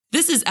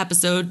This is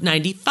episode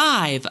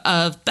 95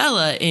 of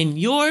Bella in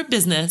Your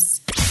Business.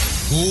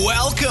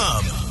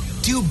 Welcome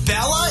to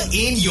Bella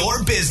in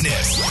Your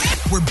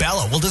Business, where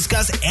Bella will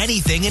discuss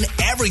anything and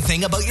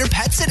everything about your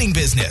pet sitting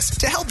business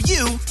to help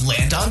you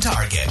land on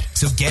target.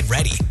 So get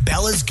ready.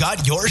 Bella's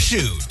got your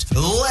shoot.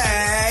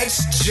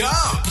 Let's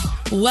jump.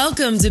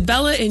 Welcome to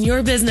Bella in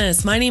Your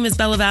Business. My name is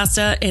Bella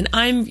Vasta, and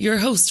I'm your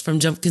host from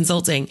Jump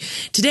Consulting.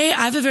 Today,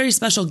 I have a very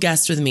special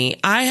guest with me.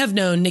 I have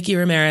known Nikki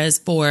Ramirez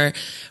for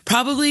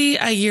probably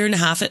a year and a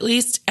half at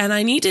least, and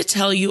I need to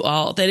tell you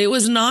all that it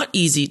was not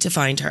easy to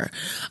find her.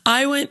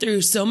 I went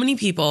through so many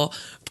people,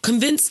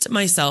 convinced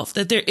myself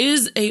that there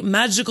is a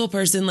magical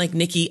person like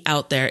Nikki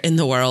out there in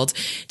the world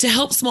to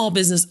help small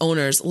business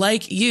owners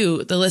like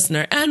you, the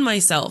listener, and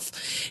myself.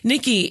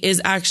 Nikki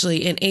is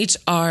actually an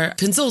HR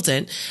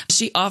consultant.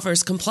 She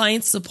offers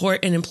compliance support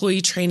and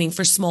employee training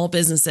for small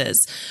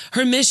businesses.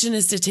 Her mission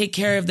is to take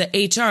care of the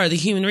HR, the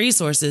human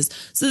resources,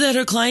 so that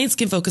her clients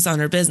can focus on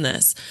her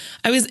business.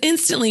 I was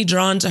instantly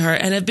drawn to her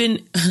and have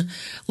been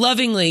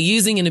lovingly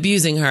using and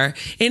abusing her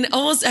in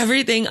almost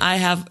everything I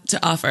have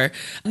to offer.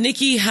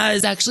 Nikki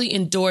has actually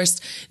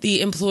endorsed the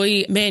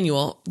employee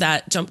manual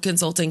that Jump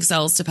Consulting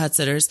sells to pet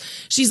sitters.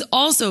 She's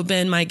also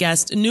been my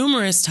guest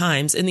numerous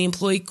times in the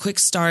employee quick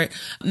start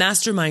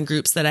mastermind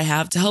groups that I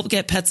have to help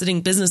get pet sitting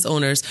business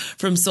owners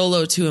from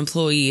solo to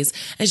employees.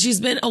 And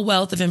she's been a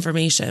wealth of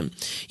information.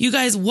 You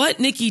guys, what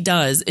Nikki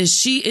does is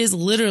she is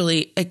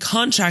literally a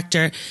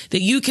contractor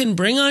that you can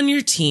bring on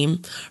your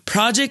team,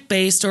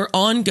 project-based or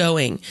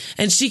ongoing,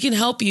 and she can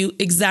help you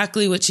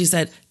exactly what she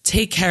said,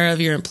 take care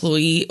of your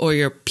employee or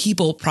your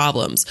people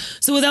problems.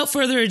 So without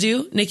further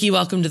ado, Nikki,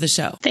 welcome to the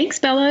show. Thanks,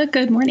 Bella.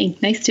 Good morning.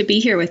 Nice to be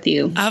here with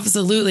you.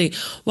 Absolutely.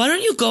 Why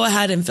don't you go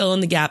ahead and fill in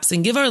the gaps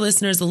and give our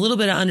listeners a little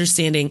bit of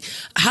understanding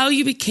how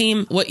you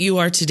became what you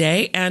are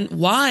today and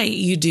why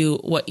you do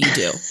what you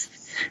do.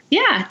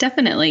 Yeah,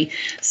 definitely.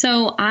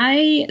 So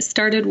I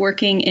started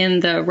working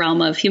in the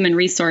realm of human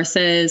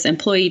resources,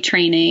 employee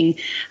training,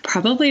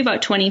 probably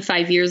about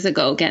 25 years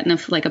ago, getting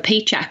a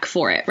paycheck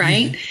for it,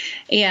 right?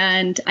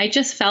 And I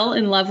just fell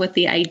in love with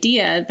the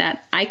idea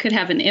that I could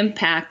have an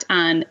impact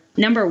on,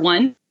 number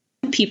one,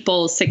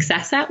 people's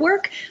success at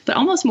work, but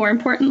almost more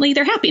importantly,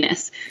 their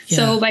happiness. Yeah.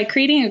 So by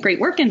creating a great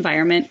work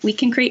environment, we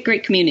can create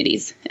great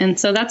communities. And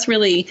so that's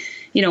really,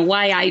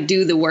 why I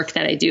do the work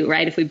that I do,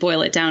 right? If we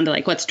boil it down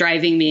to what's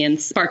driving me and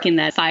sparking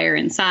that fire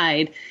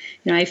inside,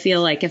 I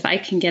feel like if I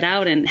can get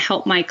out and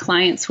help my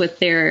clients with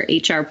their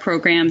HR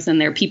programs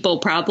and their people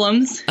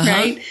problems,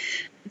 right?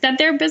 That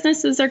their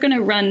businesses are going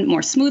to run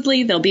more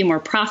smoothly, they'll be more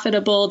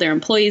profitable, their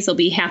employees will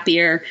be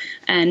happier,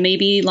 and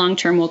maybe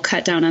long-term we'll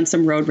cut down on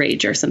some road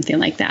rage or something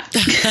like that.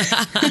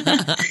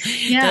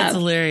 Yeah. That's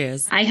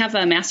hilarious. I have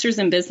a master's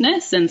in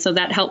business, and so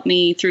that helped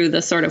me through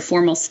the sort of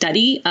formal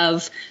study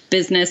of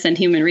business and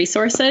human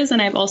resources.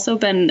 And I've also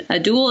been a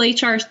dual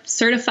HR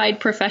certified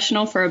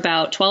professional for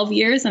about 12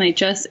 years, and I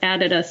just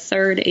added a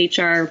third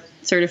HR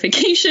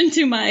certification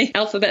to my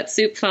alphabet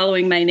soup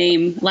following my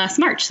name last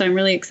March. So I'm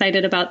really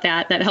excited about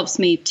that. That helps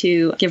me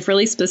to give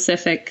really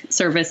specific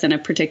service in a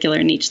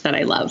particular niche that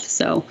I love.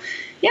 So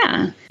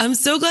yeah. I'm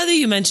so glad that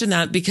you mentioned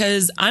that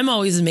because I'm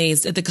always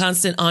amazed at the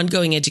constant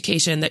ongoing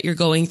education that you're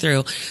going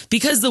through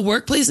because the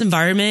workplace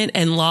environment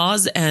and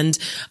laws and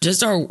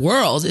just our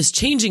world is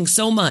changing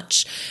so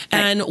much.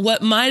 Right. And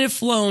what might have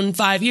flown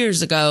 5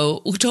 years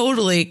ago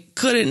totally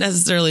couldn't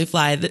necessarily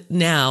fly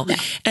now. Yeah.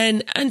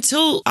 And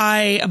until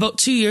about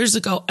 2 years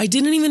ago, I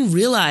didn't even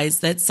realize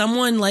that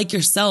someone like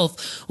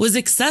yourself was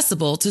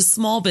accessible to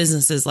small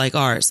businesses like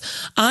ours.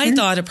 I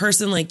thought a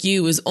person like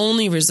you was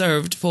only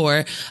reserved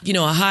for,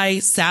 a high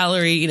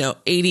salary,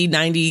 $80,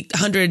 $90,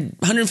 $100,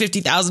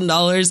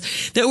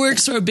 $150,000 that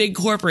works for a big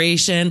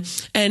corporation.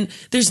 And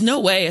there's no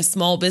way a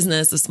small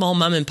business, a small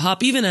mom and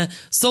pop, even a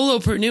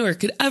solopreneur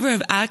could ever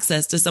have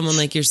access to someone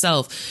like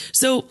yourself.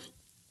 So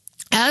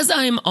as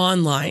I'm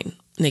online,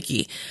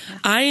 Nikki,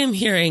 I am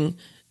hearing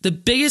the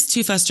biggest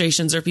two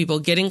frustrations are people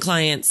getting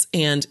clients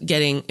and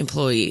getting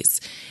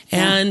employees.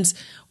 Yeah. And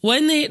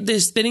when they're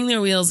spinning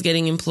their wheels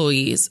getting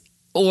employees,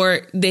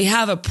 or they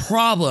have a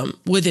problem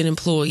with an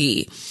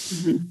employee,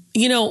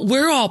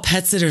 we're all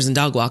pet sitters and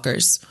dog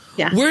walkers.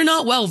 Yeah. We're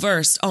not well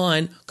versed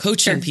on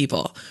coaching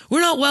people.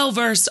 We're not well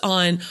versed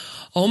on,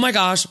 oh my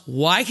gosh,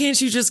 why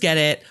can't you just get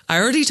it? I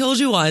already told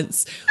you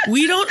once.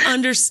 We don't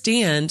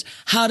understand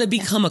how to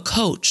become a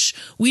coach.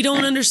 We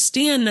don't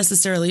understand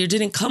necessarily or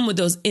didn't come with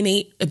those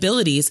innate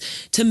abilities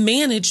to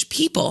manage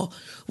people,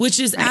 which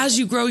is as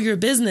you grow your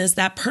business,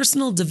 that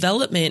personal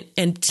development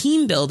and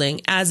team building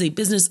as a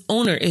business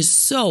owner is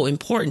so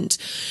important.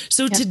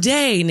 So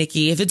today,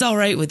 Nikki, if it's all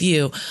right with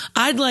you,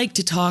 I'd like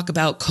to talk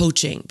about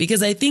coaching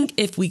because I think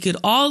if we could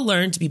all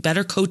learn to be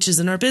better coaches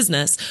in our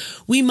business,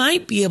 we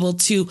might be able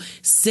to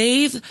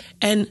save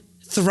and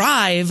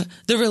thrive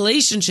the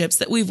relationships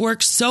that we've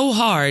worked so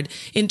hard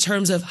in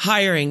terms of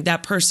hiring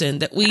that person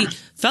that we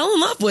fell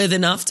in love with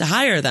enough to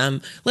hire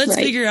them. Let's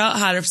figure out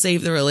how to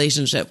save the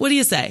relationship. What do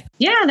you say?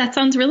 Yeah, that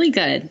sounds really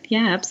good.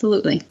 Yeah,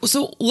 absolutely.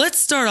 So let's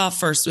start off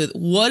first with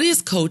what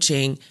is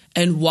coaching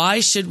And why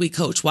should we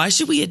coach? Why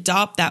should we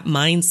adopt that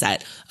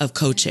mindset of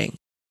coaching?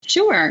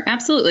 Sure,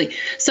 absolutely.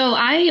 So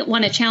I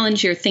want to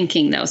challenge your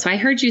thinking, though. So I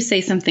heard you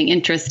say something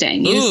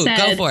interesting. You said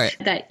go for it.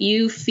 that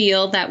you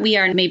feel that we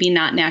are maybe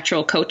not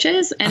natural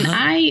coaches. And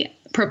I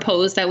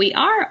propose that we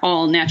are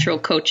all natural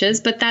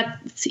coaches, but that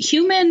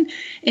human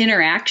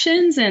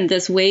interactions and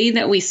this way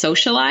that we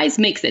socialize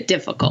makes it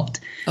difficult.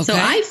 Okay. So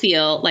I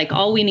feel like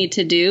all we need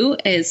to do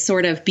is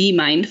sort of be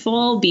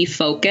mindful, be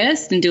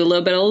focused, and do a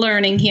little bit of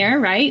learning here,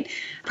 right?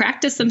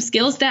 Practice some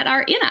skills that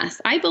are in us.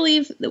 I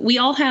believe that we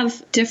all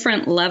have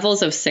different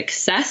levels of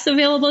success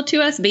available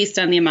to us based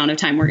on the amount of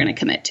time we're going to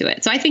commit to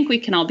it. So I think we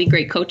can all be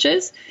great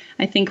coaches.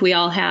 I think we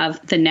all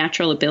have the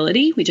natural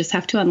ability. We just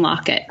have to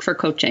unlock it for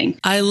coaching.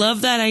 I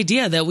love that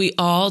idea that we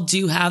all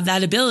do have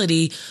that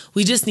ability.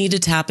 We just need to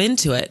tap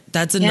into it.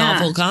 That's a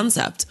novel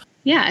concept.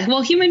 Yeah.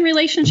 Well, human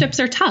relationships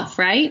are tough,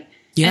 right?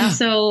 Yeah. And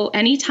so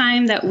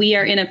anytime that we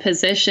are in a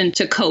position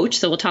to coach,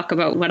 so we'll talk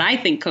about what I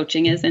think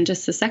coaching is in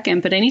just a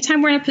second, but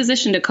anytime we're in a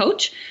position to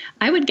coach,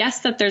 I would guess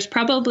that there's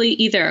probably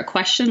either a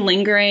question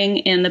lingering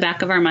in the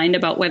back of our mind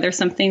about whether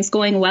something's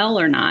going well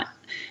or not.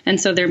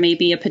 And so there may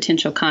be a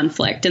potential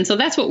conflict. And so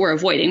that's what we're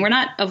avoiding. We're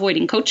not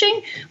avoiding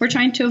coaching. We're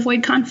trying to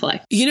avoid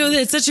conflict. You know,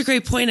 that's such a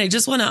great point. I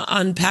just want to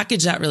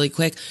unpackage that really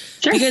quick.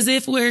 Sure. Because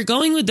if we're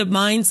going with the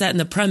mindset and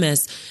the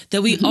premise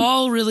that we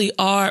all really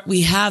are,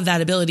 we have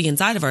that ability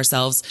inside of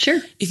ourselves.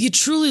 Sure. If you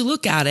truly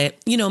look at it,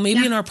 you know,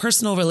 maybe in our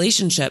personal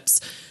relationships,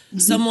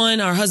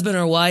 someone, our husband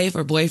or wife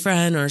or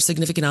boyfriend or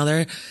significant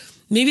other,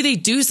 maybe they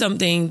do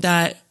something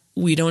that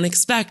we don't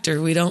expect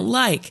or we don't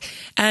like.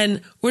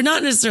 And we're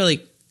not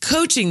necessarily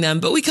coaching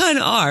them, but we kind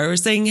of are. We're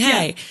saying,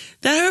 hey,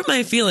 that hurt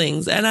my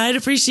feelings. And I'd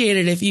appreciate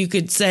it if you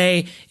could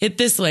say it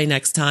this way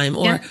next time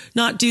or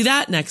not do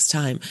that next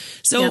time.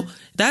 So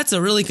that's a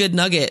really good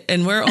nugget.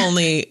 And we're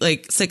only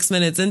like 6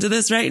 minutes into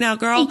this right now,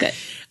 girl. Good.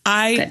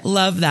 I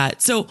love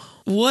that. So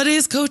what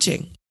is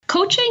coaching?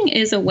 Coaching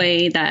is a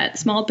way that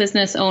small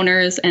business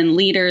owners and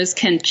leaders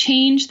can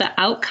change the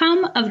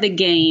outcome of the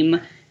game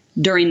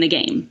during the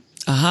game.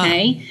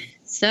 Okay.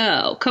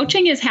 So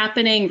coaching is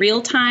happening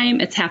real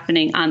time. It's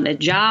happening on the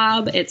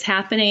job. It's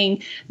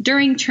happening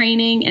during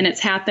training, and it's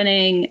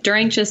happening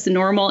during just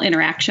normal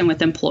interaction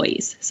with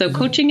employees. So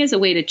coaching is a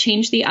way to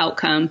change the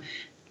outcome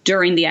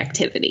during the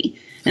activity.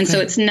 And so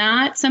it's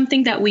not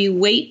something that we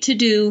wait to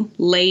do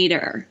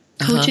later.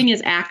 Coaching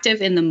is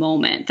active in the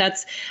moment.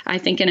 That's, I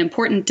think, an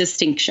important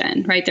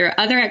distinction, right? There are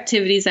other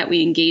activities that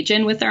we engage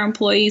in with our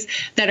employees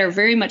that are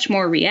very much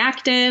more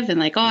reactive and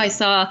like, oh, I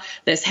saw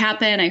this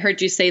happen. I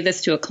heard you say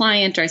this to a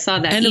client, or I saw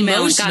that email.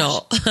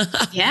 Emotional.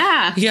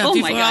 Yeah. Oh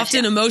people are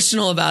often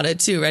emotional about it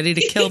too, ready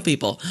to kill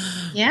people.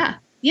 Yeah.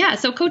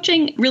 So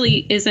coaching really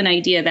is an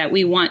idea that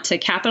we want to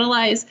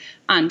capitalize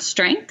on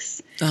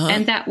strengths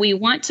and that we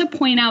want to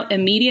point out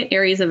immediate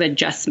areas of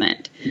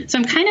adjustment. So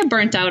I'm kind of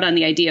burnt out on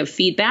the idea of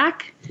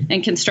feedback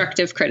and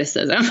constructive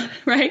criticism,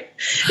 right?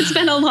 It's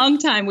been a long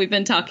time we've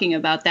been talking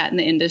about that in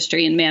the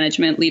industry, in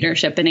management,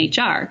 leadership, and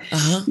HR.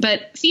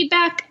 But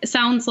feedback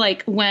sounds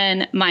like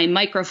when my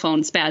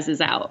microphone spazzes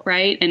out,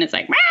 right? And it's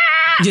like,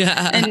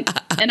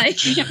 and I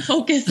can't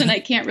focus and I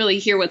can't really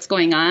hear what's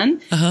going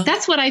on.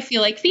 That's what I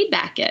feel like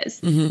feedback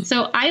is.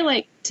 So I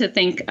like to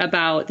think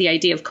about the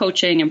idea of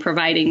coaching and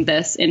providing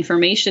this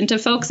information to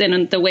folks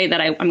in the way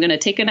that I'm going to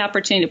take an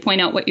opportunity to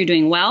point out what you're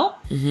doing well,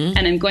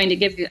 and I'm going to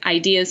give you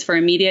ideas for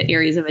immediate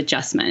areas of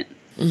adjustment.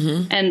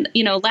 And,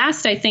 you know,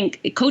 last, I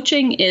think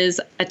coaching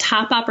is a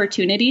top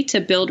opportunity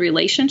to build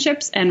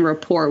relationships and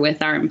rapport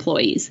with our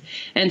employees.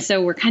 And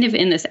so we're kind of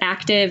in this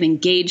active,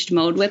 engaged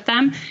mode with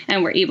them,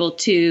 and we're able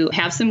to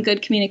have some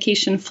good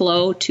communication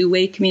flow,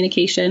 two-way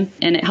communication,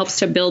 and it helps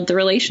to build the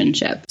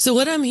relationship. So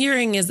what I'm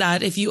hearing is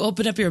that if you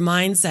open up your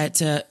mindset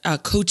to a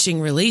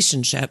coaching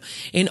relationship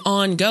and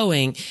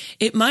ongoing,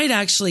 it might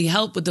actually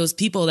help with those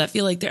people that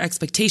feel like their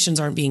expectations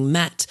aren't being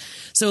met.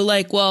 So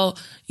like, well,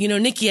 you know,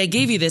 Nikki, I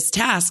gave you this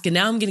task and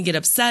now I'm going to get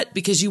upset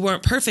because you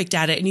weren't perfect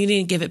at it and you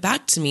didn't give it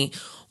back to me.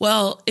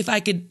 Well, if I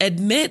could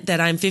admit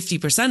that I'm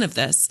 50% of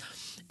this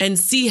and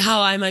see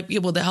how I might be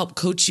able to help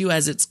coach you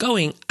as it's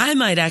going, I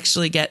might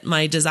actually get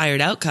my desired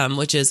outcome,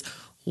 which is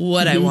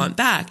what I want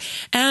back.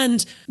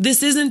 And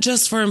this isn't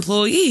just for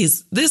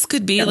employees. This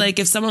could be like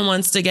if someone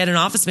wants to get an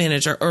office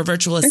manager or a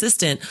virtual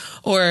assistant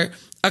or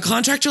a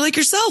contractor like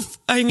yourself.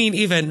 I mean,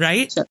 even,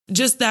 right? Sure.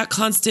 Just that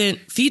constant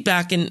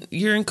feedback, and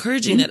you're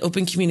encouraging that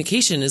open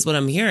communication is what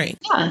I'm hearing.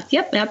 Yeah.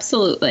 Yep.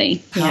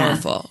 Absolutely.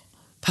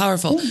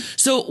 Powerful.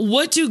 So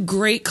what do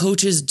great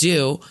coaches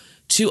do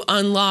to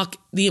unlock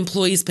the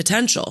employee's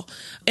potential?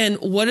 And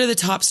what are the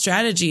top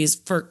strategies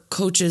for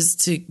coaches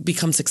to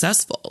become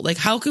successful? Like,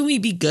 how can we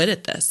be good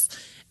at this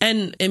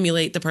and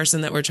emulate the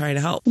person that we're trying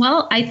to help?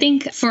 Well, I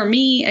think for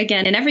me,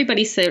 again, and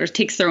everybody sort of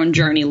takes their own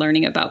journey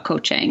learning about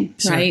coaching,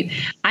 right?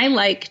 I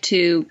like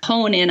to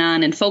hone in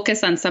on and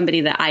focus on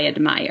somebody that I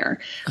admire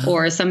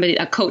or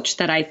a coach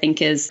that I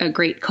think is a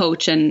great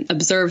coach, and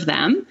observe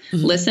them,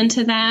 listen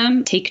to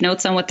them, take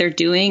notes on what they're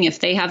doing. If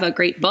they have a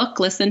great book,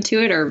 listen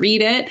to it or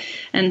read it.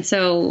 And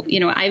so,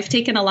 I've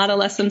taken a lot of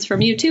lessons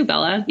from you too,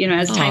 Bella,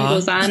 as time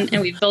goes on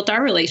and we've built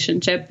our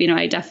relationship.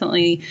 I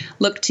definitely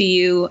look to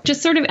you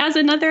just sort of as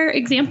another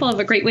example of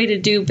a great way to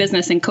do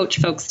business and coach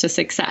folks to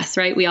success,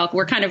 right?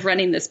 We're kind of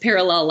running this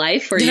parallel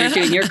life where you're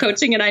doing your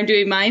coaching and I'm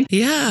doing mine.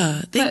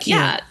 Yeah. Thank you.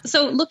 Yeah.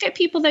 So look at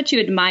people that you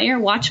admire,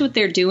 watch what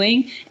they're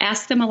doing,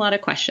 ask them a lot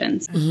of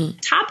questions.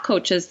 Top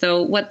coaches,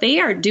 though, what they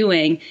are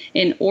doing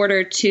in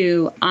order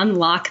to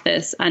unlock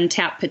this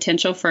untapped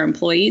potential for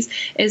employees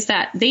is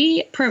that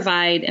they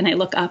provide, and I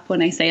look up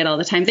when I say it all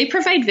the time, they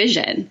provide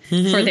vision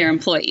for their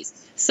employees.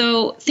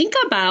 So think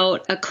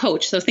about a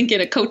coach. So think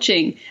in a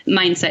coaching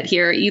mindset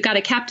here. You got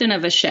a captain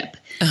of a ship,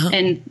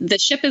 and the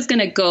ship is going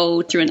to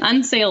go through an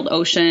unsailed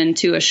ocean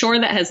to a shore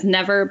that has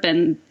never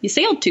been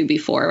sailed to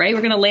before, right?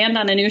 We're going to land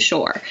on a new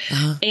shore.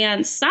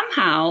 And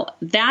somehow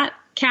that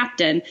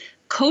captain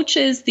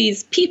coaches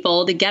these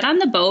people to get on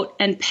the boat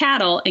and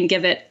paddle and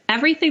give it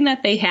everything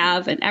that they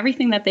have and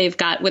everything that they've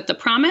got, with the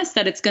promise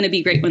that it's going to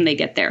be great when they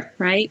get there,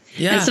 right?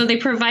 Yeah. And so they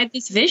provide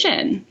this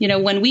vision.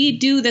 When we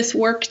do this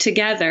work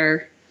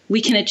together, we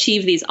can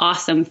achieve these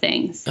awesome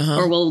things,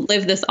 or we'll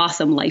live this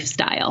awesome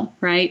lifestyle,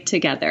 right,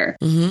 together.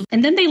 And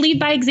then they lead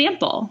by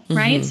example,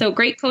 right? So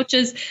great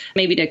coaches,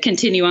 maybe to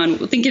continue on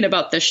thinking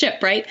about the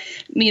ship, right?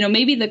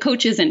 Maybe the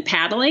coach isn't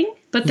paddling,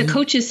 but the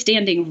coach is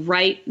standing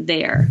right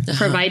there,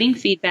 providing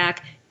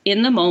feedback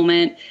in the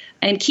moment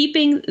and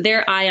keeping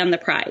their eye on the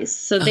prize.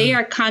 So they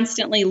are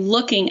constantly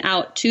looking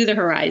out to the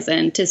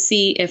horizon to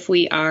see if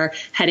we are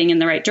heading in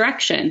the right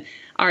direction.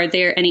 Are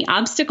there any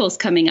obstacles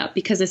coming up?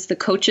 Because it's the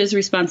coach's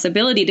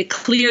responsibility to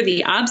clear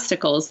the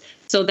obstacles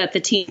so that the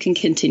team can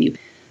continue.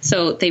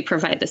 So they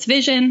provide this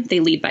vision. They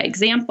lead by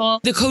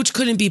example. The coach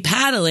couldn't be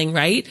paddling,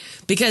 right?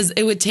 Because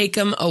it would take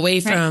them away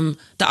from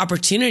the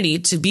opportunity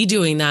to be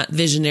doing that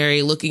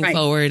visionary, looking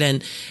forward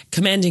and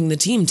commanding the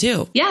team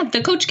too. Yeah,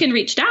 the coach can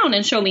reach down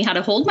and show me how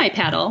to hold my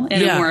paddle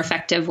in a more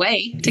effective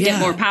way to get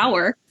more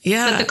power.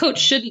 Yeah. But the coach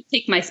shouldn't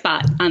take my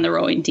spot on the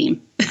rowing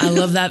team. I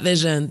love that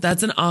vision.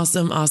 That's an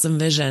awesome, awesome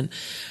vision.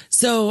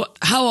 So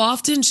how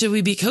often should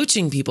we be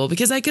coaching people?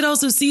 Because I could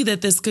also see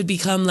that this could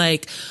become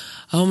like,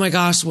 oh my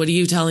gosh, what are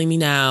you telling me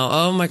now?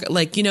 Oh my God.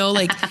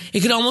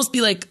 It could almost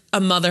be like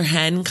a mother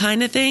hen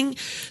kind of thing.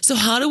 So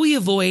how do we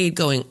avoid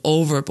going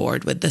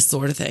overboard with this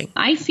sort of thing?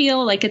 I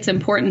feel like it's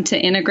important to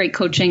integrate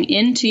coaching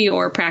into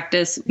your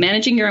practice,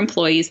 managing your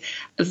employees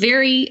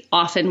very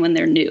often when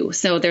they're new.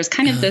 So there's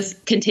kind of this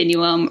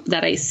continuum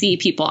that I see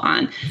people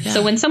on. Yeah.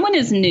 So when someone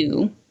is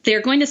new,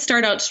 they're going to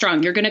start out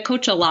strong. You're going to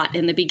coach a lot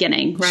in the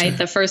beginning, right? Sure.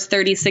 The first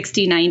 30,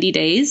 60, 90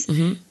 days.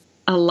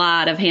 A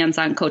lot of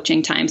hands-on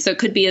coaching time. So it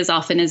could be as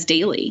often as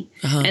daily.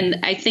 And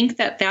I think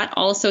that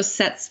also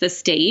sets the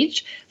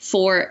stage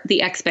for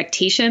the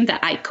expectation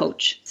that I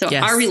coach. So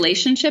our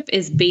relationship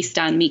is based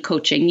on me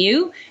coaching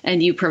you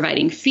and you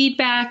providing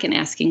feedback and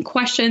asking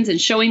questions and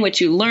showing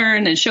what you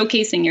learn and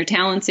showcasing your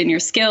talents and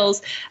your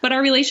skills. But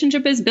our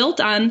relationship is built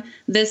on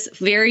this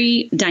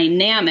very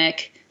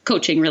dynamic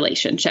coaching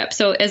relationship.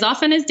 So as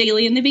often as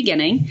daily in the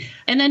beginning,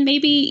 and then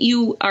maybe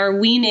you are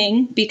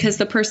weaning because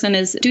the person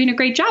is doing a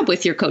great job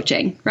with your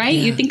coaching, right?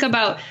 You think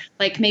about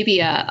like maybe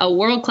a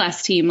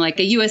world-class team, like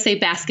a USA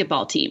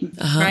basketball team,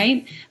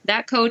 right?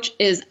 That coach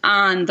is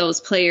on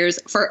those players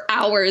for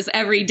hours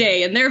every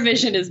day and their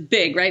vision is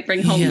big, right?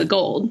 Bring home the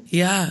gold.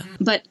 Yeah.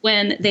 But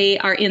when they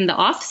are in the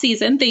off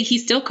season, he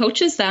still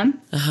coaches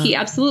them. He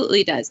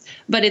absolutely does,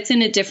 but it's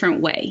in a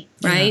different way,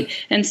 right?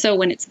 And so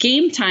when it's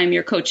game time,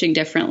 you're coaching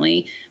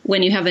differently.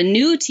 When you have a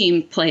new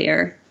team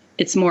player,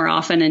 it's more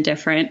often and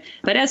different.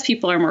 But as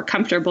people are more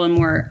comfortable and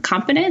more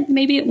competent,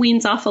 maybe it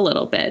weans off a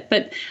little bit.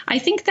 But I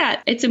think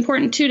that it's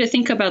important, too, to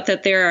think about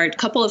that there are a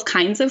couple of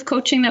kinds of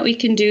coaching that we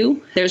can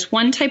do. There's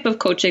one type of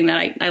coaching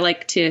that I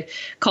like to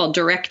call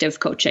directive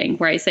coaching,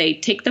 where I say,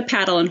 take the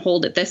paddle and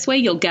hold it this way,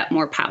 you'll get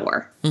more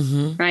power,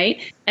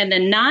 right? And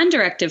then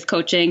non-directive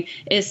coaching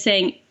is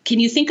saying, can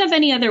you think of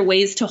any other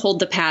ways to hold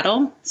the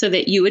paddle so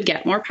that you would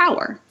get more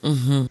power?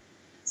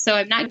 So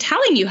I'm not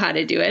telling you how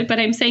to do it, but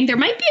I'm saying there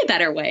might be a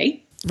better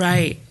way.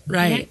 Right.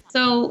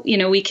 So,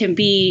 we can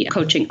be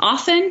coaching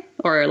often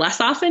or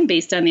less often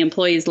based on the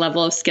employee's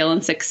level of skill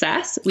and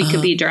success. We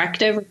could be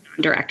directive or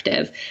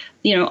non-directive.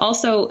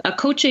 Also a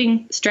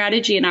coaching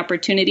strategy and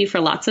opportunity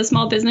for lots of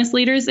small business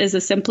leaders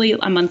is simply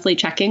a monthly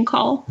check-in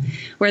call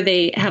where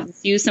they have a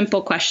few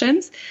simple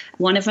questions.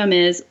 One of them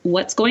is,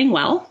 what's going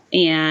well?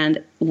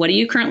 And what are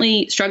you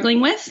currently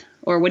struggling with?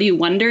 Or what are you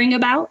wondering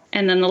about?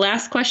 And then the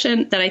last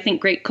question that I think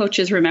great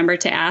coaches remember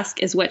to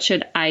ask is, what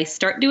should I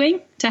start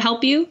doing to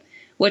help you?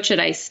 What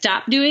should I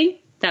stop doing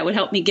that would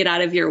help me get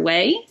out of your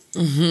way?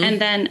 And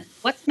then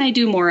what can I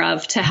do more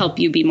of to help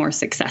you be more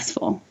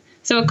successful?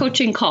 So a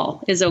coaching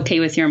call is okay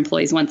with your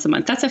employees once a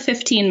month. That's a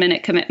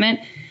 15-minute commitment.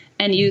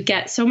 and you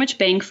get so much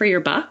bang for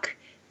your buck.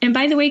 And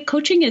by the way,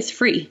 coaching is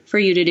free for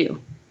you to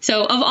do.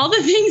 So of all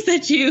the things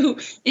that you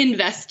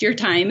invest your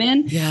time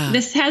in,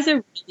 this has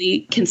a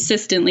really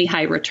consistently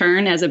high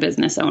return as a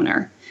business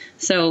owner.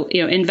 So,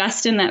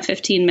 invest in that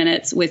 15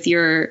 minutes with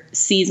your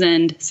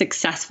seasoned,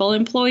 successful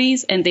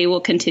employees, and they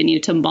will continue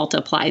to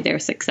multiply their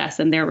success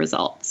and their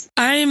results.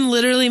 I'm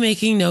literally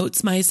making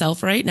notes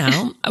myself right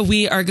now.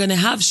 We are going to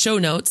have show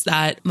notes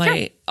that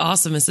my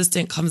awesome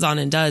assistant comes on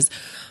and does.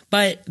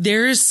 But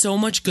there is so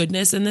much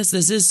goodness in this.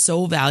 This is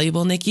so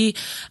valuable, Nikki.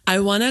 I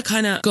want to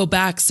kind of go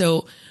back.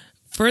 So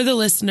for the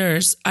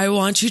listeners, I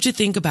want you to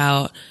think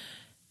about,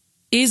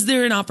 is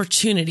there an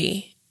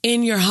opportunity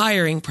in your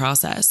hiring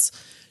process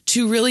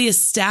to really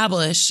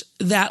establish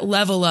that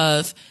level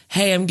of,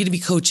 hey, I'm going to be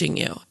coaching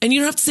you. And you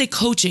don't have to say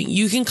coaching.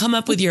 You can come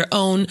up with your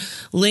own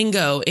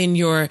lingo in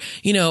your,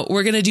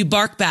 we're going to do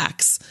bark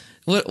backs.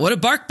 What are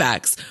bark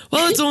backs?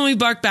 Well, it's when we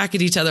bark back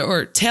at each other,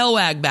 or tail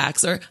wag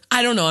backs, or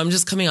I don't know. I'm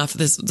just coming off of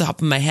this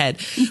top of my head,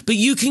 but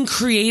you can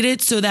create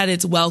it so that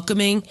it's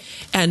welcoming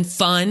and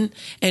fun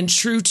and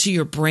true to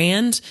your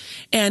brand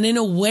and in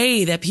a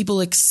way that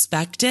people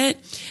expect it.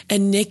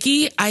 And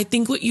Nikki, I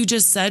think what you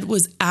just said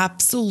was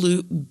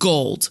absolute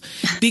gold,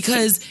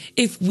 because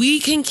if we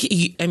can,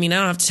 I don't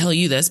have to tell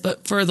you this,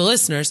 but for the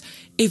listeners,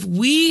 if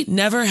we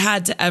never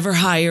had to ever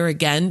hire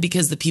again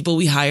because the people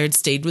we hired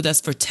stayed with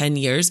us for 10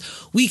 years,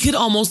 we could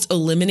almost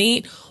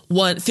eliminate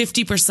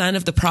 50%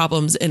 of the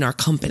problems in our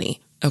company.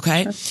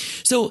 Okay.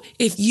 So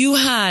if you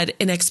had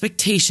an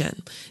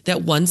expectation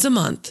that once a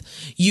month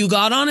you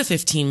got on a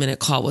 15-minute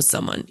call with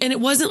someone, and it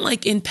wasn't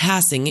like in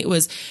passing, it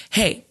was,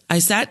 hey, I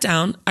sat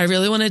down, I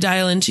really want to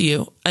dial into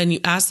you. And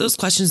you asked those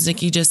questions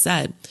Nikki just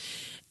said.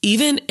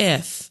 Even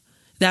if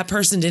that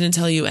person didn't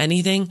tell you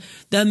anything,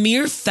 the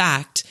mere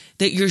fact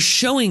that you're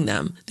showing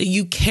them that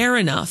you care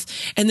enough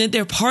and that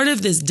they're part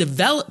of this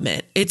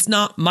development. It's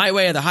not my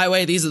way or the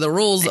highway. These are the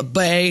rules.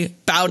 Obey,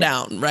 bow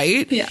down,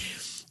 right? Yeah.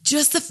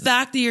 Just the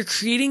fact that you're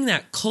creating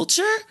that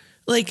culture,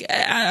 like,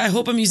 I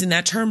hope I'm using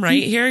that term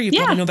right here. You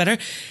probably know better.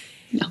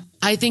 No.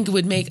 I think it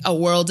would make a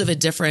world of a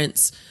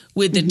difference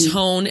with the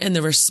tone and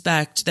the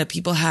respect that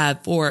people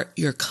have for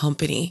your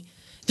company.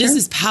 This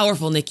is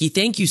powerful, Nikki.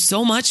 Thank you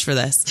so much for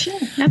this. Sure,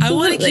 absolutely. I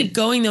want to keep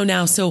going though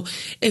now. So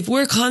if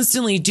we're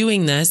constantly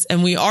doing this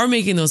and we are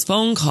making those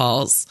phone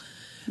calls,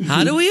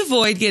 how do we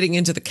avoid getting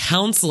into the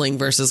counseling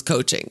versus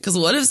coaching? Because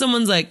what if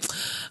someone's like,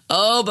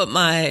 oh, but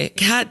my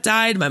cat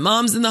died. My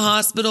mom's in the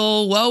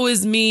hospital. Woe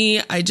is me.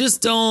 I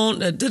just don't.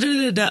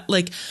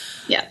 Like,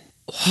 yeah.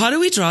 How do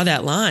we draw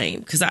that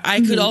line? Because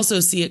I could also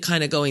see it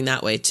kind of going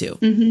that way too.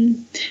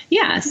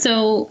 Yeah.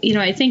 So,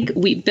 I think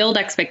we build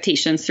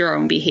expectations through our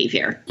own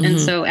behavior. And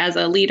so as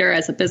a leader,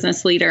 as a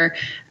business leader,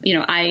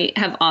 I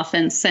have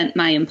often sent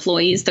my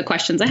employees the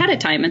questions ahead of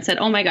time and said,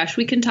 oh my gosh,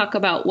 we can talk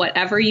about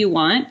whatever you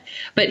want,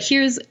 but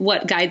here's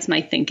what guides my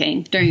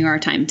thinking during our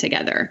time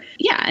together.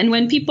 Yeah. And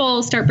when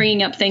people start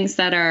bringing up things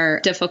that are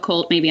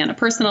difficult, maybe on a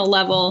personal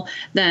level,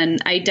 then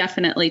I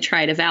definitely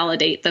try to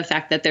validate the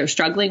fact that they're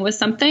struggling with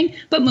something,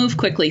 but move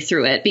quickly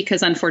through it,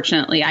 because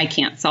unfortunately I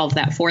can't solve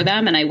that for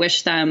them. And I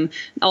wish them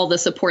all the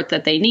support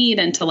that they need,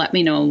 and to let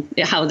me know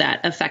how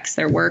that affects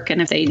their work.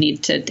 And if they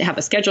need to have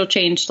a schedule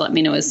change, to let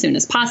me know as soon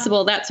as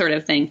possible, that sort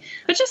of thing.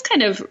 But just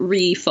kind of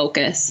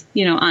refocus,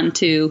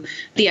 onto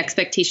the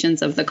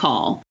expectations of the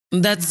call.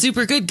 That's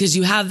super good, because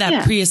you have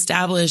that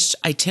pre-established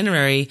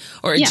itinerary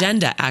or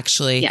agenda,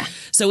 actually. Yeah.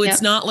 So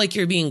it's not like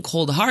you're being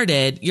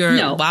cold-hearted.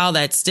 You're, wow,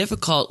 that's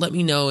difficult. Let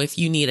me know if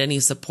you need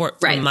any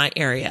support from my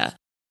area.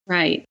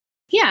 Right.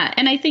 Yeah.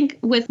 And I think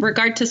with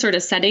regard to sort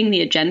of setting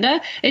the agenda,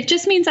 it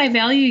just means I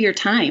value your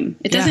time.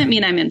 It doesn't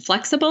mean I'm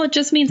inflexible. It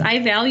just means I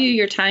value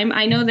your time.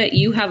 I know that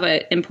you have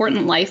an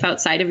important life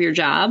outside of your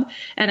job,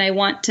 and I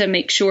want to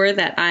make sure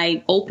that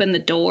I open the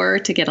door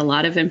to get a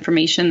lot of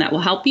information that will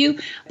help you,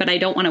 but I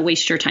don't want to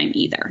waste your time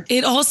either.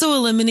 It also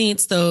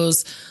eliminates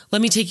those,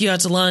 let me take you out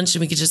to lunch and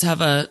we could just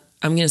have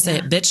I'm going to say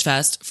it, bitch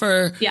fest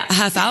for a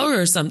half hour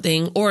or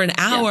something, or an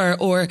hour,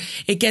 or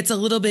it gets a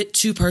little bit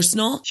too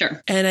personal.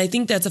 Sure. And I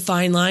think that's a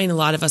fine line a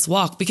lot of us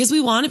walk, because we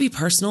want to be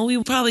personal.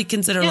 We probably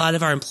consider a lot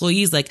of our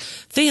employees like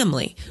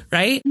family,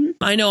 right?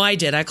 I know I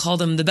did. I called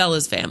them the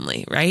Bella's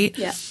family, right?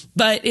 Yeah.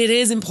 But it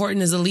is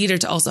important as a leader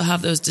to also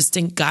have those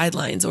distinct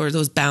guidelines or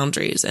those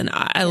boundaries. And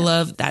I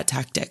love that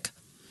tactic.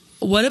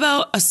 What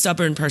about a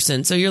stubborn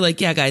person? So you're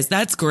like, yeah, guys,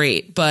 that's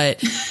great,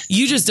 but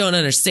you just don't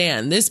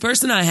understand. This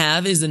person I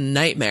have is a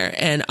nightmare.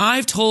 And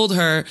I've told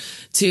her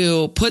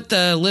to put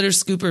the litter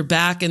scooper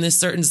back in this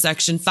certain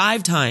section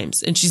 5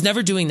 times, and she's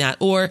never doing that.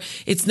 Or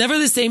it's never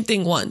the same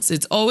thing once.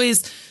 It's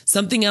always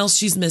something else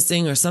she's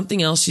missing or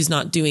something else she's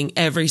not doing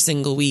every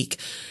single week.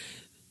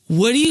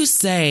 What do you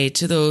say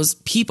to those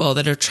people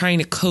that are trying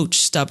to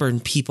coach stubborn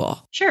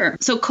people? Sure.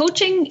 So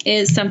coaching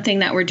is something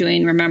that we're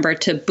doing, remember,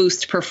 to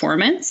boost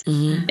performance.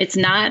 It's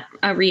not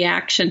a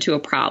reaction to a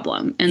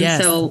problem.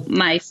 And so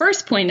my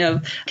first point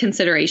of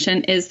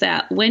consideration is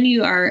that when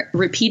you are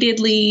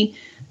repeatedly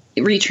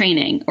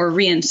retraining or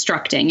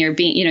re-instructing.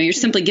 You're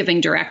simply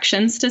giving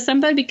directions to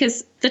somebody,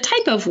 because the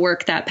type of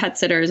work that pet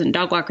sitters and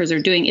dog walkers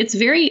are doing, it's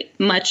very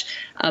much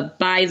a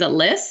by the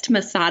list,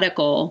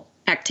 methodical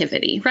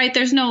activity, right?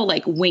 There's no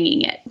like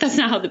winging it. That's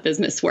not how the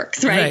business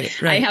works, right?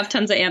 I have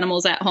tons of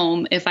animals at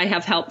home. If I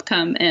have help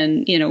come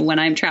and, when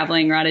I'm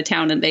traveling or out of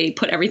town and they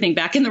put everything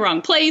back in the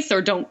wrong place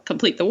or don't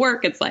complete the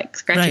work, it's like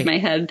scratching my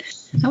head.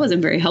 That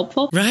wasn't very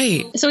helpful.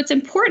 Right. So it's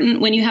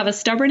important when you have a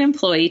stubborn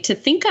employee to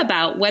think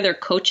about whether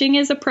coaching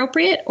is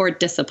appropriate or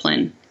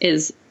discipline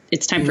is.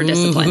 It's time for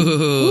discipline.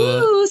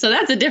 Ooh, so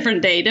that's a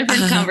different day,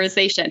 different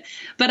conversation.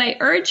 But I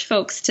urge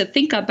folks to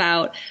think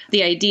about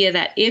the idea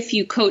that if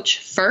you coach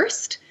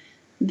first,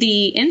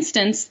 the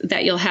instance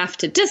that you'll have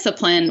to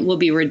discipline will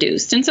be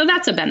reduced. And so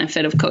that's a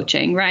benefit of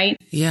coaching, right?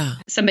 Yeah.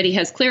 Somebody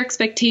has clear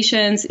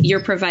expectations.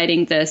 You're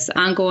providing this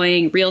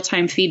ongoing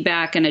real-time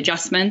feedback and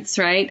adjustments,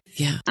 right?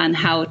 Yeah. On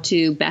how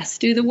to best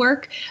do the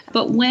work.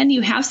 But when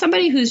you have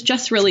somebody who's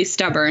just really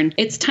stubborn,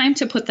 it's time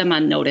to put them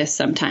on notice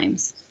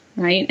sometimes.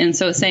 Right. And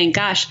so saying,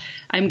 gosh,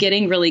 I'm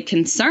getting really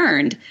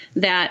concerned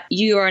that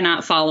you are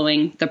not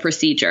following the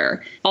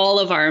procedure. All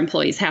of our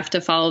employees have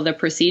to follow the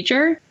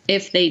procedure.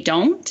 If they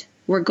don't,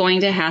 we're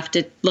going to have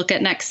to look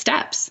at next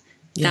steps.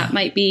 Yeah. That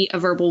might be a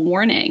verbal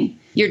warning.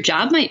 Your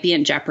job might be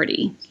in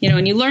jeopardy.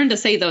 And you learn to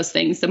say those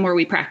things the more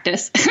we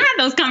practice.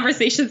 Those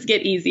conversations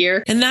get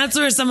easier. And that's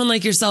where someone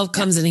like yourself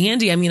comes in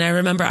handy. I mean, I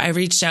remember I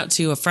reached out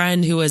to a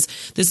friend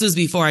this was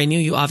before I knew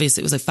you,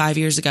 obviously. It was like 5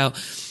 years ago.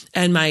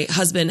 And my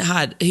husband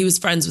he was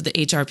friends with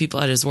the HR people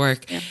at his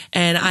work,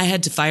 and I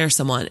had to fire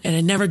someone, and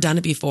I'd never done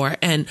it before.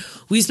 And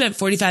we spent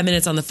 45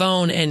 minutes on the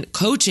phone and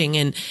coaching.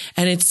 And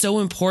it's so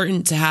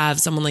important to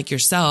have someone like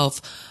yourself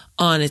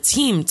on a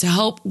team to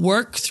help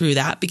work through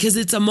that, because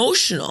it's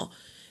emotional.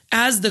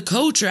 As the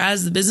coach or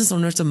as the business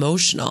owner, it's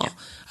emotional.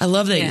 I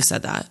love that you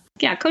said that.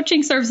 Yeah,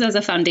 coaching serves as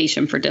a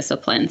foundation for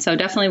discipline. So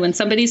definitely when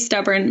somebody's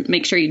stubborn,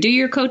 make sure you do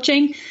your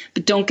coaching,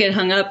 but don't get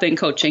hung up in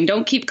coaching.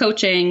 Don't keep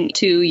coaching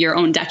to your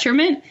own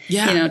detriment.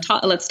 Yeah.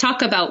 Let's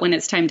talk about when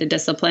it's time to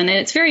discipline. And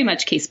it's very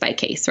much case by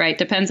case, right?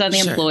 Depends on the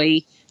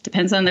employee.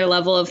 Depends on their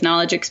level of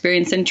knowledge,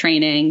 experience, and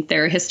training,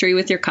 their history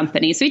with your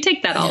company. So we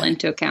take that all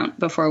into account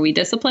before we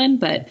discipline,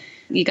 but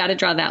you got to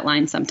draw that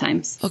line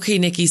sometimes. Okay,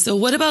 Nikki. So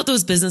what about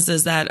those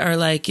businesses that are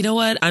like, you know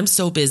what? I'm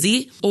so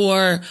busy,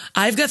 or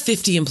I've got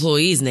 50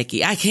 employees,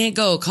 Nikki. I can't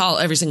go call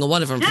every single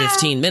one of them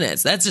 15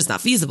 minutes. That's just not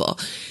feasible.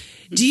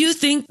 Do you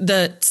think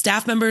the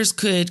staff members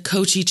could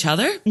coach each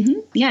other? Mm-hmm.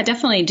 Yeah,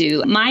 definitely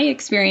do. My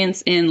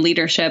experience in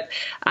leadership,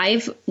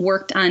 I've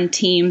worked on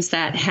teams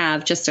that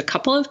have just a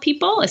couple of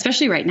people,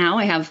 especially right now.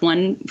 I have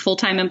one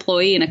full-time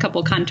employee and a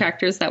couple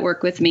contractors that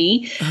work with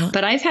me.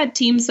 But I've had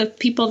teams of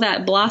people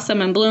that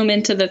blossom and bloom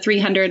into the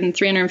 300 and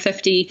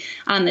 350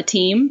 on the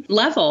team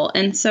level.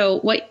 And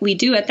so what we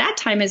do at that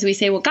time is we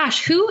say, well,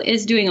 gosh, who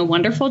is doing a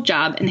wonderful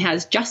job and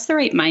has just the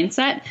right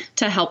mindset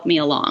to help me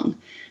along?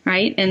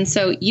 Right. And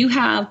so you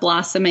have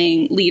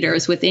blossoming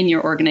leaders within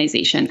your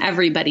organization.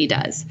 Everybody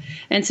does.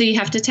 And so you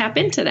have to tap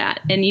into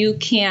that, and you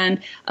can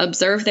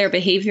observe their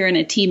behavior in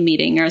a team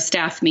meeting or a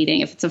staff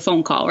meeting. If it's a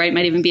phone call, right? It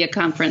might even be a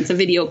conference, a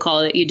video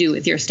call that you do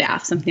with your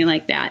staff, something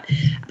like that.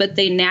 But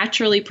they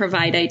naturally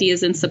provide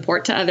ideas and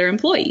support to other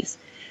employees.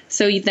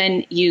 So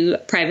then you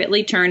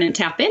privately turn and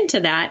tap into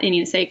that and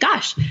you say,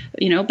 gosh,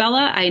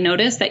 Bella, I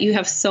noticed that you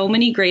have so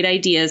many great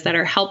ideas that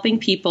are helping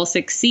people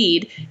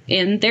succeed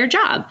in their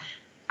job.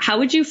 How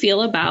would you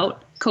feel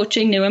about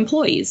coaching new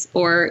employees?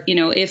 Or,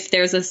 if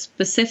there's a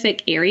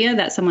specific area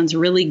that someone's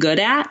really good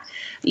at,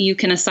 you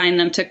can assign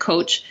them to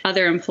coach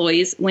other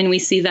employees when we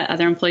see that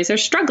other employees are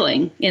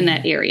struggling in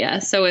that area.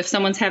 So if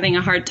someone's having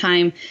a hard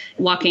time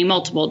walking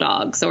multiple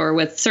dogs, or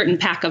with certain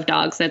pack of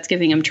dogs that's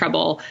giving them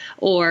trouble,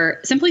 or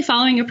simply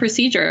following a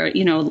procedure,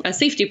 a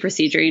safety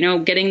procedure,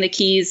 getting the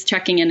keys,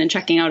 checking in and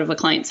checking out of a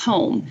client's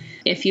home.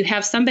 If you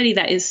have somebody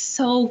that is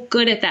so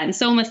good at that and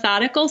so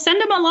methodical,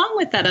 send them along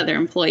with that other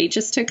employee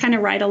just to kind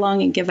of ride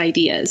along and give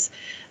ideas,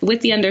 with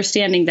the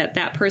understanding that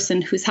that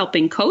person who's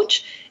helping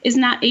coach is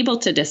not able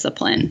to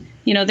discipline.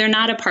 They're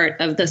not a part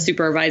of the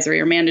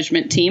supervisory or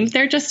management team.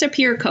 They're just a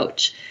peer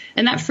coach.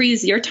 And that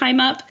frees your time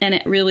up, and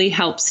it really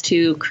helps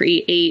to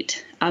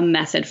create a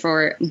method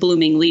for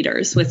blooming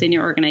leaders within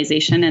your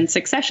organization, and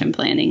succession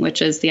planning,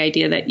 which is the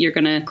idea that you're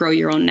going to grow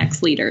your own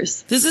next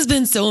leaders. This has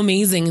been so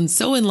amazing and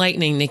so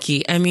enlightening,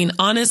 Nikki. I mean,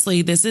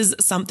 honestly, this is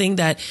something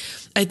that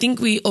I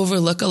think we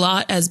overlook a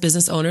lot as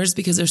business owners,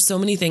 because there's so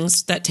many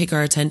things that take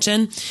our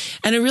attention.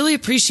 And I really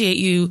appreciate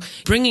you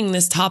bringing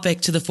this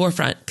topic to the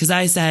forefront, because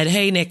I said,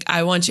 hey, Nick,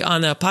 I want you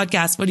on the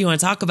podcast. What do you want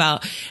to talk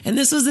about? And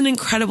this was an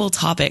incredible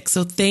topic.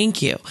 So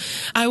thank you.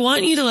 I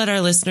want you to let our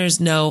listeners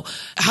know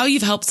how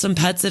you've helped some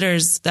pet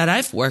sitters therapists that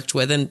I've worked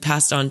with and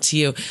passed on to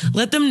you.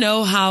 Let them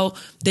know how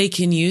they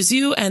can use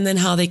you and then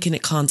how they can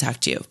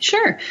contact you.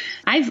 Sure.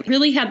 I've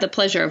really had the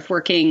pleasure of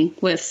working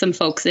with some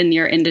folks in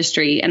your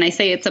industry. And I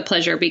say it's a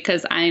pleasure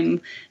because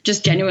I'm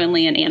just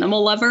genuinely an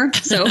animal lover.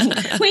 So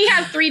we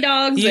have 3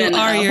 dogs. You and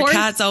are. Your horse.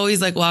 cat's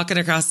always like walking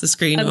across the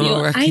screen when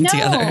we're working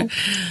together.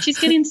 She's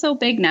getting so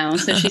big now,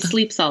 so she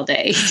sleeps all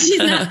day. She's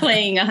not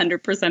playing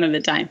 100% of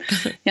the time.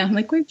 Yeah, I'm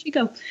like, where'd she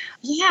go?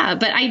 Yeah,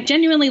 but I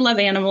genuinely love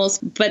animals.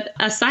 But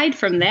aside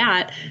from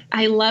that,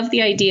 I love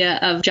the idea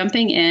of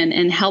jumping in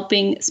and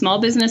helping small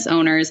business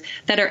owners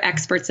that are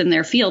experts in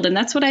their field. And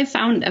that's what I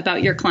found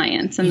about your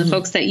clients and the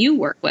folks that you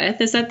work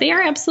with, is that they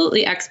are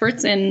absolutely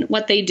experts in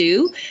what they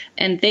do.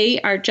 And they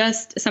are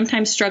just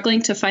sometimes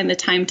struggling to find the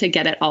time to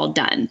get it all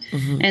done.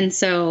 And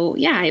so,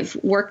 yeah, I've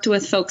worked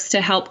with folks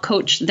to help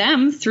coach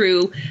them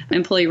through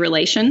employee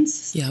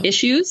relations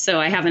issues. So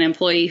I have an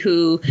employee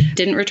who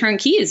didn't return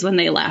keys when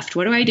they left.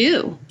 What do I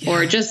do?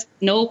 Or just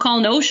no call,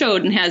 no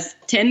showed and has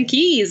 10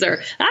 keys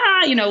or,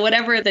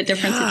 whatever the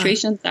different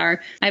situations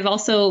are. I've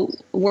also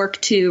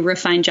worked to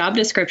refine job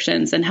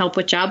descriptions and help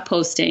with job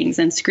postings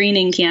and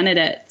screening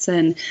candidates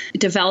and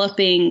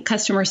developing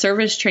customer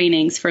service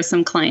trainings for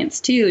some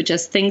clients too,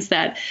 just things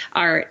that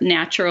are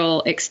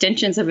natural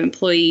extensions of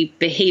employee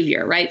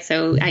behavior, right?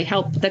 So I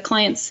help the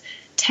clients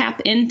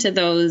tap into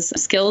those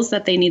skills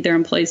that they need their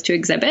employees to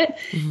exhibit,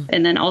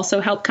 and then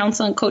also help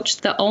counsel and coach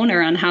the owner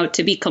on how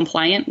to be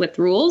compliant with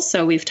rules.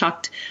 So we've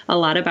talked a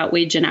lot about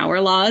wage and hour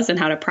laws and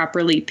how to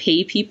properly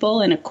pay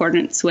people in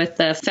accordance with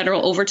the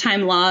federal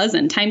overtime laws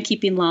and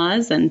timekeeping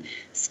laws and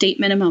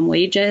state minimum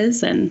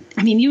wages. And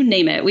I mean, you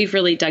name it. We've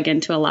really dug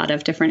into a lot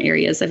of different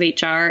areas of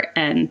HR,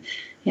 and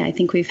yeah, I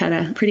think we've had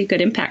a pretty good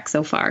impact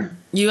so far.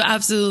 You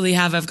absolutely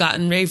have. I've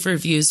gotten rave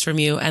reviews from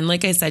you. And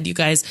like I said, you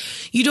guys,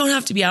 you don't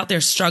have to be out there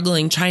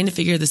struggling, trying to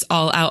figure this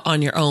all out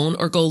on your own,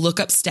 or go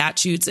look up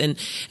statutes and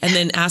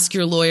then ask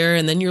your lawyer,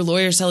 and then your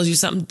lawyer tells you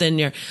something, then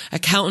your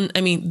accountant. I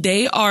mean,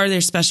 they are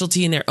their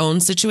specialty in their own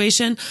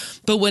situation.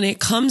 But when it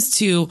comes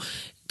to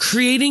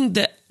creating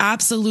the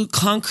absolute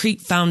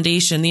concrete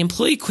foundation, the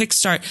Employee Quick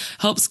Start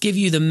helps give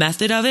you the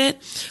method of it,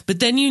 but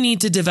then you need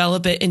to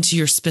develop it into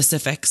your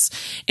specifics.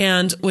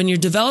 And when you're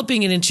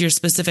developing it into your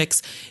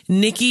specifics,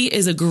 Nikki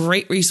is a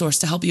great resource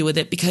to help you with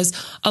it, because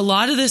a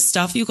lot of this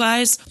stuff, you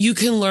guys, you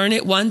can learn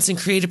it once and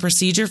create a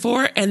procedure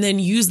for, and then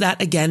use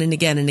that again and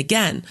again and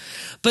again.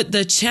 But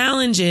the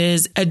challenge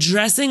is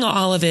addressing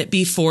all of it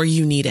before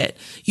you need it.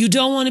 You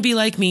don't want to be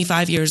like me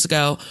 5 years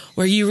ago,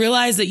 where you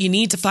realize that you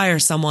need to fire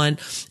someone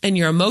and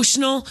you're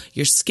emotional,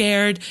 you're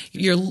scared,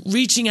 you're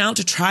reaching out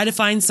to try to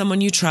find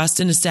someone you trust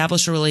and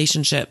establish a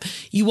relationship.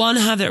 You want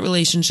to have that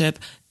relationship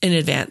in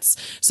advance.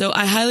 So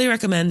I highly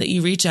recommend that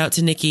you reach out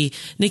to Nikki.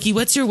 Nikki,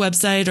 what's your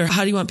website, or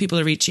how do you want people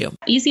to reach you?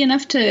 Easy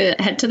enough to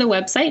head to the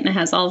website, and it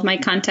has all of my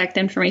contact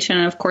information,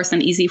 and of course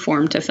an easy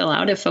form to fill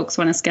out if folks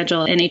want to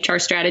schedule an HR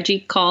strategy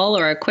call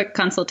or a quick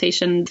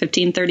consultation,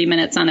 15, 30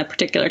 minutes on a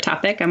particular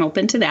topic. I'm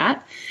open to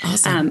that.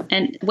 Awesome.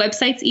 And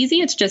website's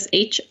easy. It's just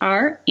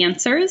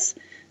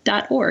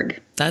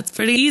hranswers.org. That's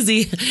pretty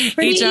easy.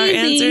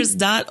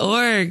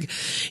 HRAnswers.org.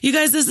 You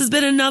guys, this has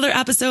been another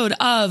episode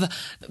of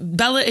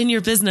Bella in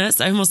Your Business.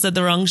 I almost said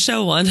the wrong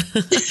show one.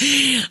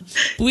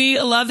 We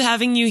love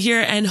having you here,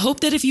 and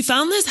hope that if you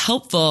found this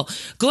helpful,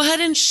 go ahead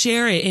and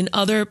share it in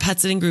other pet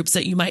sitting groups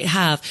that you might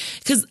have.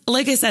 Because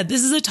like I said,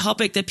 this is a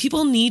topic that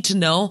people need to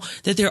know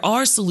that there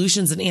are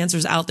solutions and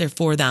answers out there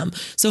for them.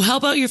 So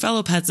help out your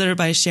fellow pet sitter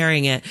by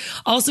sharing it.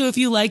 Also, if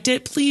you liked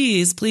it,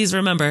 please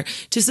remember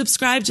to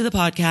subscribe to the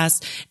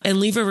podcast and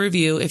leave a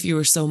review if you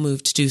were so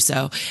moved to do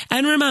so.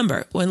 And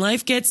remember, when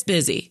life gets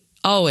busy,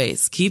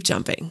 always keep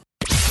jumping.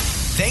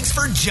 Thanks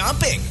for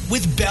jumping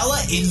with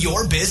Bella in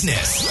Your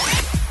Business.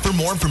 For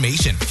more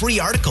information, free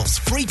articles,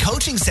 free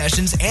coaching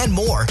sessions, and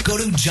more, go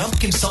to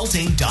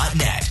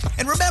jumpconsulting.net.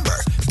 And remember,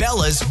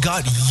 Bella's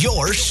got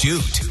your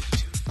shoot.